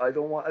 I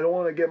don't want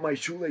to get my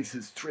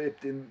shoelaces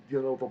trapped in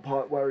the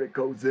part where it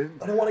goes in.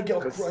 I don't want to get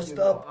all 'Cause, crushed you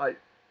know, up.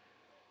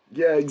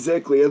 Yeah,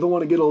 exactly. I don't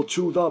want to get all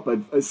chewed up.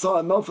 I saw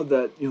enough of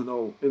that,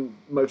 in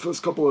my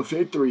first couple of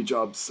factory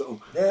jobs, so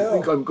Yeah. I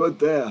think I'm good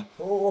there.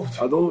 Oh,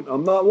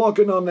 I'm not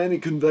walking on any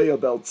conveyor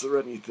belts or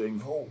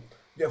anything. oh,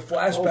 yeah, Oh,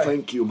 flashback.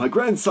 thank you. My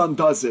grandson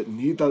does it, and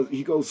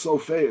he goes so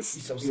fast.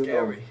 He's so you know.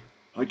 scary.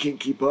 I can't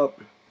keep up.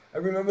 I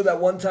remember that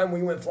one time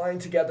we went flying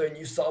together and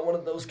you saw one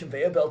of those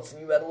conveyor belts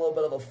and you had a little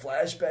bit of a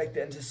flashback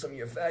then to some of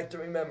your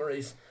factory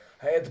memories.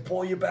 I had to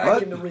pull you back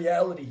What? into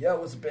reality. Yeah,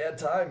 it was a bad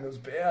time. It was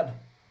bad.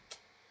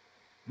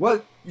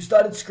 What? You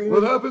started screaming.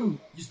 What happened?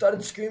 You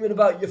started screaming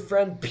about your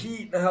friend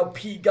Pete and how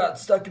Pete got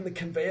stuck in the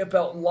conveyor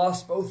belt and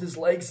lost both his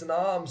legs and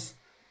arms.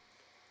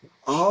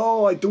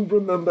 Oh, I do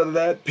remember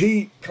that.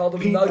 Pete. Called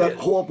him Pete, Nugget. that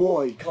poor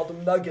boy. Called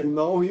him Nugget.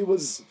 He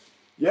was,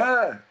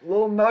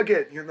 little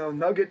Nugget.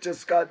 Nugget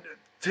just got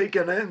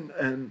taken in.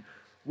 And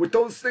with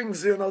those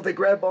things, they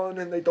grab on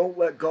and they don't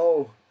let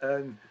go.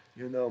 And,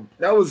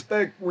 that was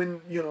back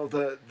when,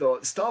 the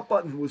stop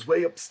button was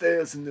way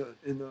upstairs in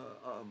the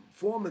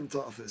foreman's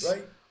office.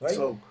 Right.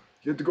 So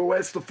you had to go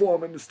ask the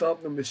foreman to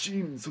stop the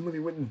machine. Somebody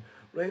went and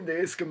ran to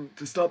ask him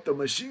to stop the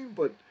machine,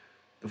 but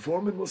the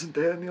foreman wasn't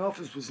there and the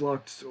office was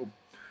locked. So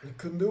You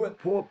couldn't do it.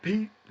 poor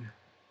Pete,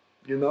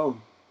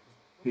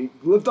 he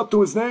lived up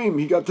to his name.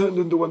 He got turned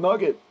into a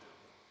nugget,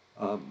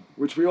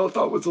 which we all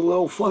thought was a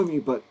little funny,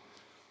 but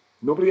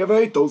nobody ever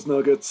ate those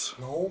nuggets.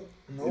 No.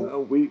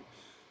 We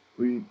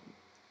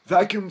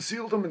vacuum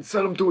sealed him and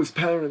sent him to his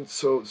parents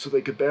so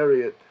they could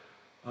bury it.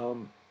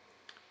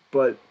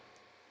 But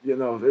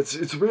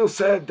it's real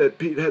sad that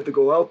Pete had to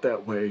go out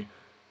that way.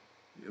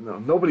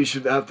 Nobody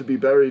should have to be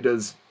buried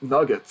as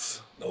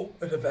nuggets. No,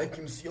 in a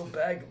vacuum sealed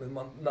bag,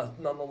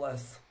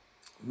 nonetheless.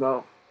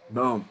 No.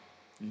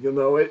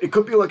 It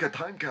could be like a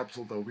time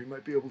capsule though. We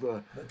might be able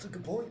to. That's a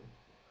good point.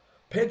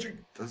 Patrick,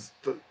 Does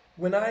the,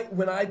 when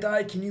I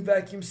die, can you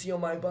vacuum seal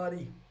my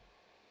body?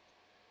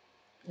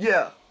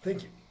 yeah,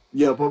 Thank you.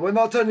 yeah, but we're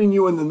not turning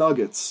you into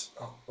nuggets.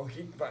 Oh,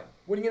 okay, fine.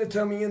 What are you gonna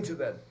turn me into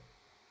then?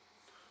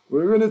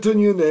 We're gonna turn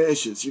you into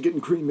ashes. You're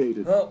getting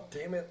cremated. Oh,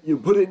 damn it! You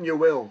put it in your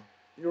will.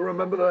 You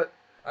remember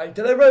that?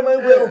 Did I write my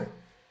will?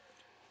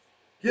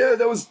 Yeah,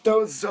 that was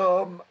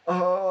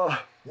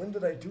When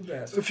did I do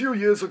that? a few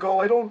years ago.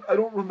 I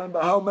don't remember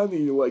how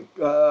many, like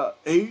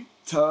 8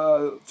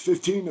 to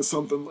 15 or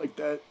something like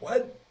that.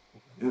 What?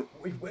 Yeah.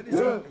 Wait, what is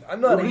Yeah. it? I'm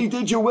not You 8.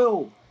 redid your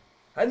will.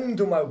 I didn't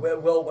do my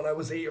will when I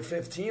was 8 or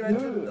 15. I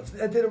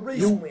did it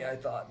recently, I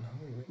thought.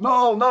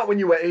 No, not when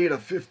you were 8 or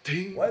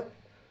 15. What?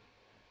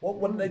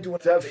 What did I do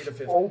when I was 8 or That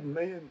 15? old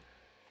man.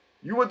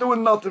 You were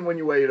doing nothing when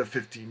you were 8 or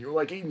 15. You were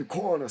like eating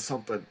corn or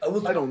something. I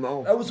don't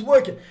know. I was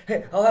working.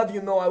 Hey, I'll have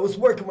you know I was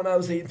working when I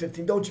was 8 and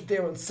 15. Don't you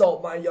dare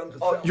insult my younger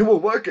Oh, self. you were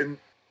working?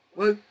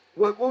 What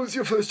was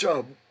your first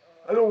job?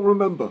 I don't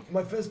remember.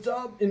 My first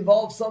job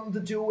involved something to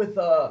do with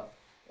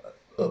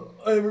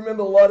I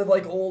remember a lot of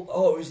like old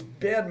it was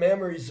bad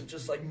memories of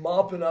just like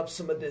mopping up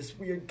some of this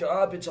weird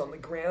garbage on the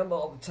ground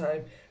all the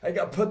time. I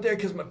got put there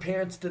because my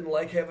parents didn't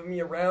like having me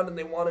around and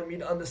they wanted me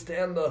to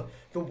understand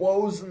the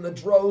woes and the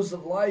drows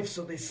of life,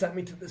 so they sent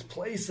me to this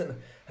place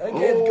and I think I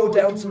had to go Oh, I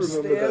down do some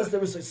remember stairs. that. There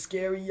was a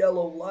scary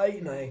yellow light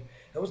and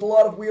there was a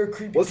lot of weird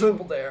creepy Wasn't-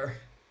 people there.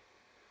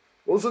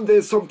 Wasn't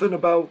there something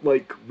about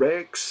like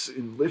racks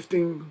and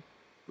lifting?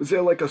 Was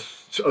there like a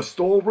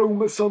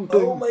storeroom or something?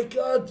 Oh my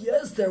god,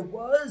 yes, there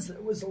was.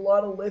 There was a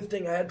lot of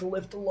lifting. I had to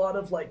lift a lot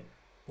of like,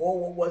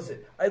 what was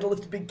it? I had to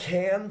lift big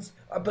cans.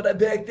 But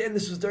back then,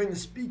 this was during the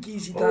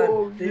speakeasy time.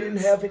 Oh, They didn't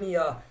yes. have any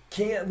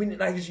we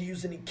didn't actually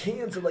use any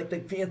cans or like the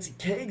fancy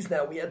kegs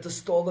now. We had to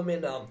store them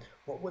in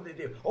what would they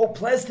do? Oh,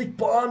 plastic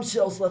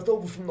bombshells left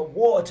over from the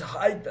war to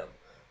hide them.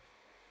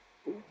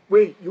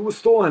 Wait, you were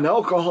storing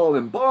alcohol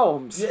and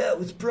bombs? Yeah, it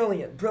was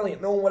brilliant,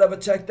 brilliant. No one would ever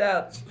check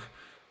that.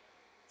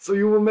 So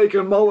you were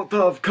making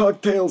Molotov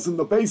cocktails in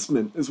the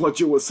basement, is what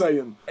you were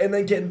saying? And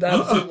then getting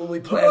absolutely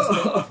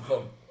plastered off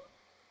of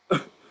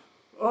them.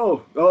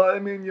 Oh, I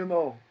mean, you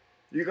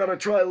gotta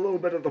try a little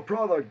bit of the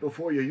product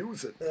before you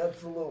use it.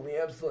 Absolutely,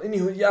 absolutely.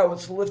 Anywho, yeah, I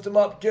would lift them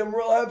up, get them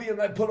real heavy,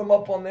 and I put them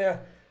up on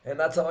there, and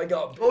that's how I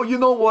got. Oh, you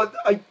know what?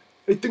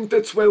 I think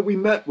that's where we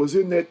met, was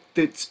in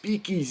that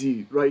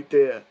speakeasy right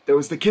there. There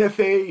was the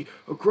cafe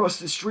across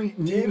the street,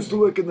 and you used to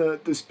work in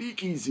the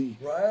speakeasy.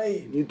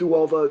 Right. You do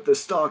all the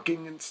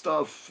stocking and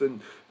stuff,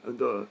 and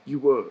you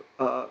were,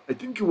 I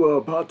think you were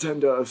a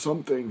bartender or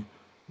something.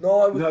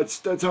 No, I was.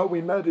 That's how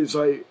we met, is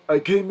I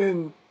came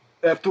in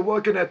after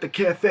working at the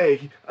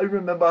cafe. I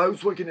remember I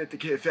was working at the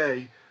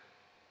cafe.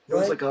 I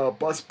was Right. like a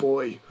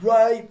busboy.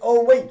 Right.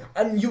 Oh, wait.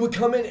 And you would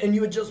come in, and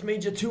you had just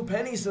made your 2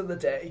 pennies of the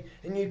day,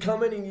 and you'd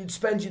come in and you'd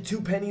spend your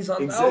 2 pennies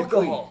on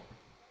Exactly. alcohol.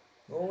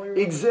 Oh, I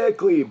remember.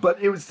 Exactly, but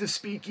it was the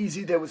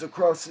speakeasy that was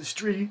across the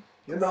street,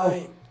 you know.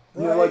 Right,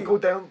 You know, like right. go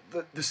down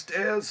the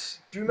stairs.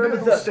 Do you remember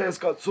Man, the- those stairs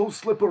got so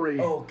slippery.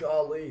 Oh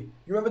golly!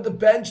 You remember the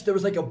bench? There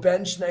was like a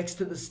bench next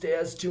to the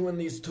stairs too, and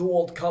these two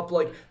old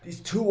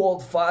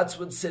farts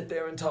would sit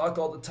there and talk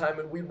all the time,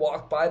 and we'd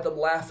walk by them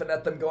laughing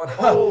at them, going,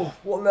 Oh.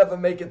 we'll never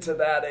make it to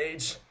that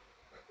age."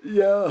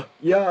 Yeah,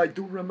 I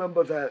do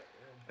remember that.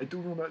 I do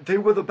remember. They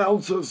were the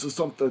bouncers or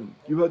something.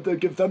 You had to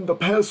give them the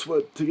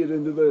password to get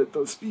into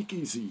the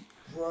speakeasy.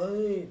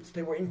 Right?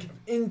 They were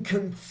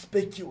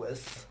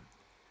inconspicuous.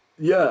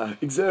 Yeah,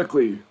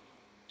 exactly.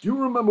 Do you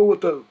remember what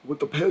the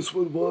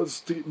password was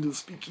to get into the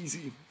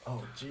speakeasy?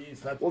 Oh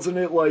jeez, that. Wasn't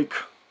it like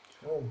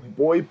Oh my.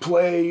 boy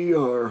play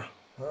or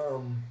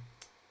Um.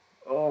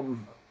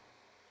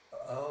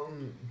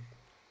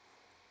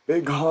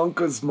 Big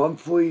Honkers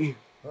Monthly?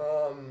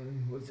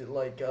 Was it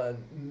like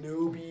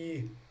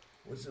newbie?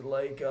 Was it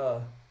like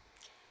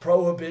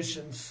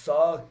prohibition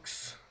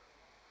sucks?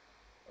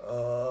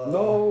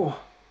 No.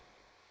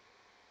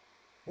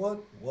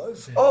 What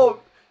was it? Oh,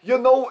 you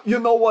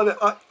know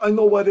what? I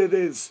know what it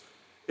is.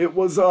 It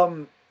was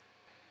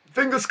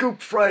Finger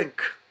Scoop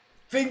Frank.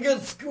 Finger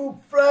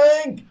Scoop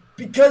Frank!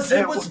 Because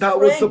it was that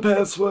Frank. was the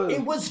password.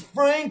 It was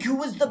Frank who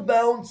was the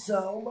bouncer.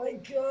 Oh my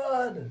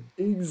god.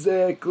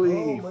 Exactly.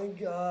 Oh my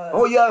god.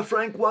 Oh yeah,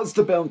 Frank was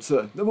the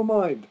bouncer. Never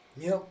mind.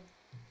 Yep.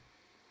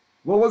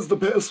 What was the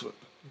password?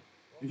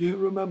 I can't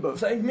remember.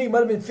 So me might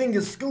have been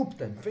Finger Scoop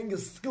then. Finger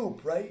Scoop,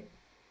 right?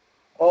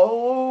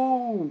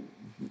 Oh,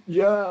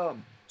 yeah.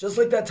 Just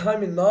like that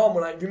time in Nam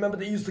when I remember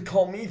they used to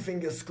call me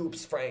Finger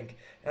Scoops Frank.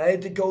 And I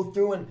had to go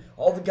through and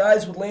all the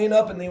guys would laying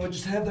up and they would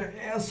just have their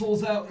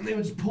assholes out and they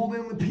would just pull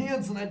down the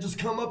pants and I'd just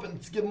come up and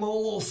give them a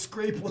little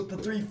scrape with the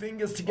 3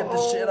 fingers to get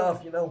the shit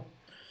off, you know.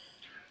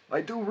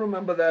 I do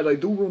remember that.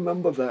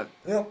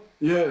 Yep.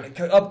 Yeah.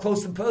 Up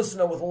close and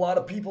personal with a lot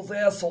of people's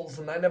assholes,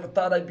 and I never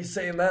thought I'd be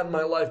saying that in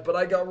my life, but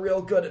I got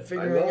real good at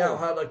figuring know. out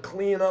how to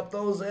clean up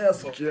those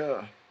assholes.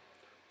 Yeah.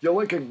 You're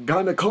like a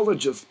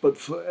gynecologist, but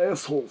for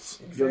assholes.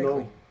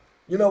 Exactly.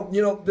 You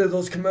know, there's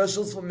those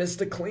commercials for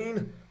Mr.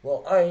 Clean?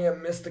 Well, I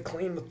am Mr.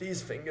 Clean with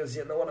these fingers,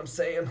 you know what I'm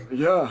saying?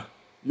 Yeah.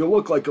 You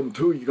look like him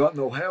too. You got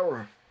no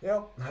hair.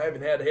 Yep, I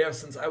haven't had hair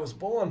since I was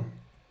born.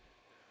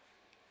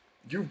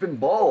 You've been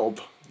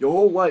bald your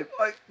whole life.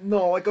 I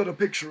got a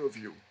picture of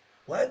you.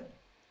 What?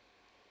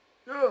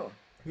 Yeah.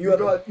 You You have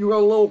got a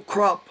little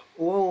crop,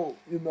 a little,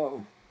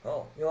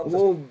 Oh, a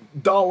little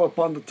dollop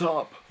on the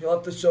top. you'll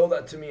have to show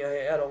that to me.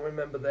 I don't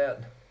remember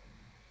that.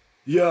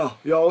 Yeah,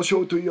 I'll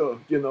show it to you,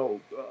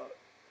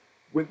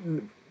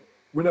 when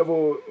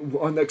whenever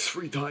our next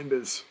free time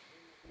is.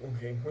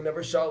 Okay,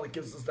 whenever Charlotte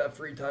gives us that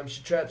free time,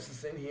 she traps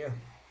us in here.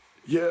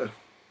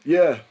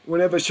 Yeah,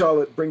 whenever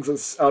Charlotte brings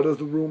us out of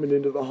the room and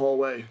into the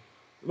hallway.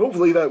 And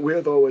hopefully that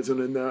weirdo isn't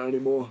in there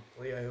anymore.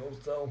 Well, yeah, I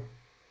hope so.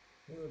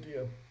 Oh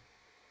dear.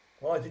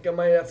 Well, I think I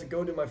might have to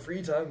go to my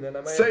free time then.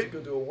 I might have to go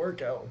do a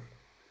workout.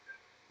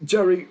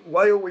 Jerry,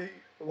 why are we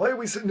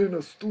sitting in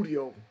a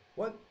studio?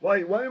 What? Why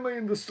am I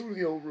in the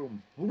studio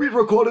room? Are we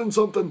recording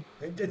something?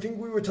 I think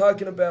we were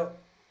talking about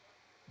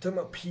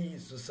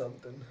peas or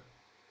something.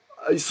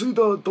 I see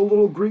the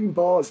little green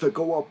bars that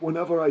go up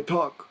whenever I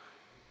talk.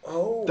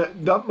 Oh.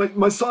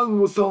 My son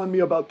was telling me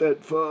about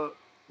that for,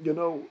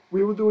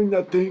 we were doing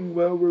that thing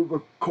where we're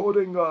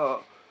recording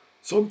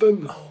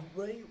something. Oh,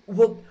 right.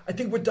 Well, I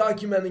think we're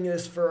documenting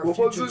this for our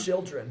future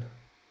children.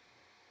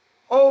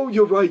 Oh,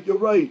 you're right.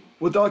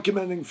 We're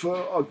documenting for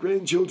our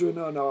grandchildren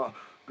and our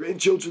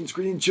grandchildren's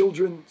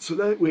grandchildren, so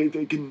that way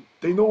they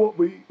know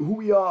who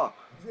we are.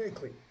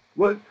 Exactly.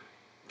 What?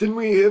 Didn't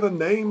we have a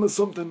name or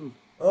something?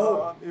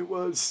 Oh. It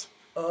was...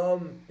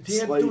 It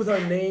had to do with our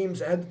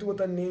names. It had to do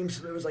with our names,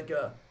 so there was like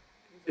a...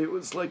 It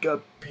was like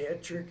a...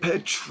 Patrick,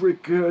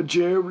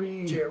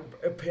 Jerry...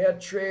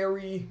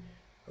 Patrick...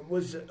 It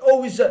was...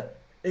 Oh,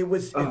 it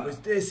was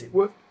this.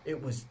 What?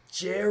 It was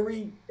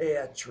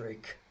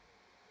Jerryatrick.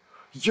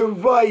 You're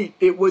right.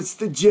 It was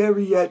the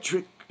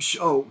Jerryatrick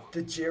show.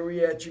 The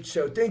Jerryatrick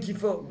show. Thank you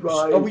for...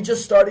 Right. Are we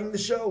just starting the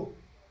show?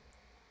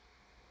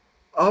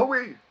 Are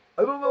we?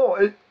 I don't know.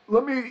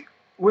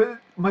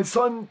 My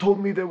son told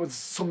me there was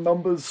some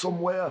numbers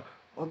somewhere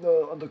on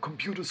the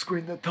computer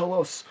screen that tell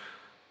us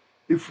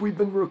if we've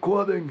been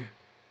recording.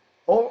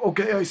 Oh,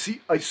 okay. I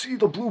see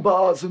the blue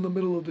bars in the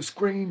middle of the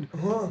screen.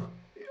 Huh.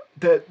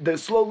 That they're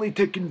slowly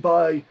ticking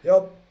by.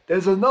 Yep.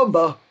 There's a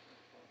number.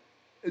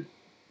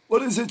 What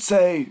does it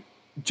say,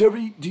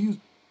 Jerry? Do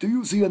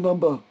you see a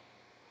number?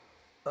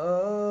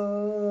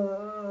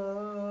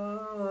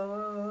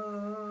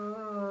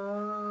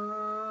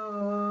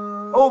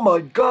 Oh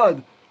my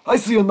God! I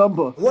see a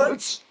number.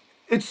 What?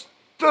 It's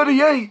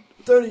 38.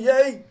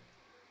 38.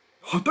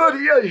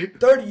 38.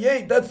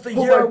 38. That's the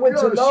year I went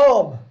to gosh.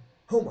 Nam.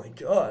 Oh my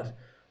God.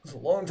 It was a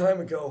long time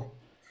ago.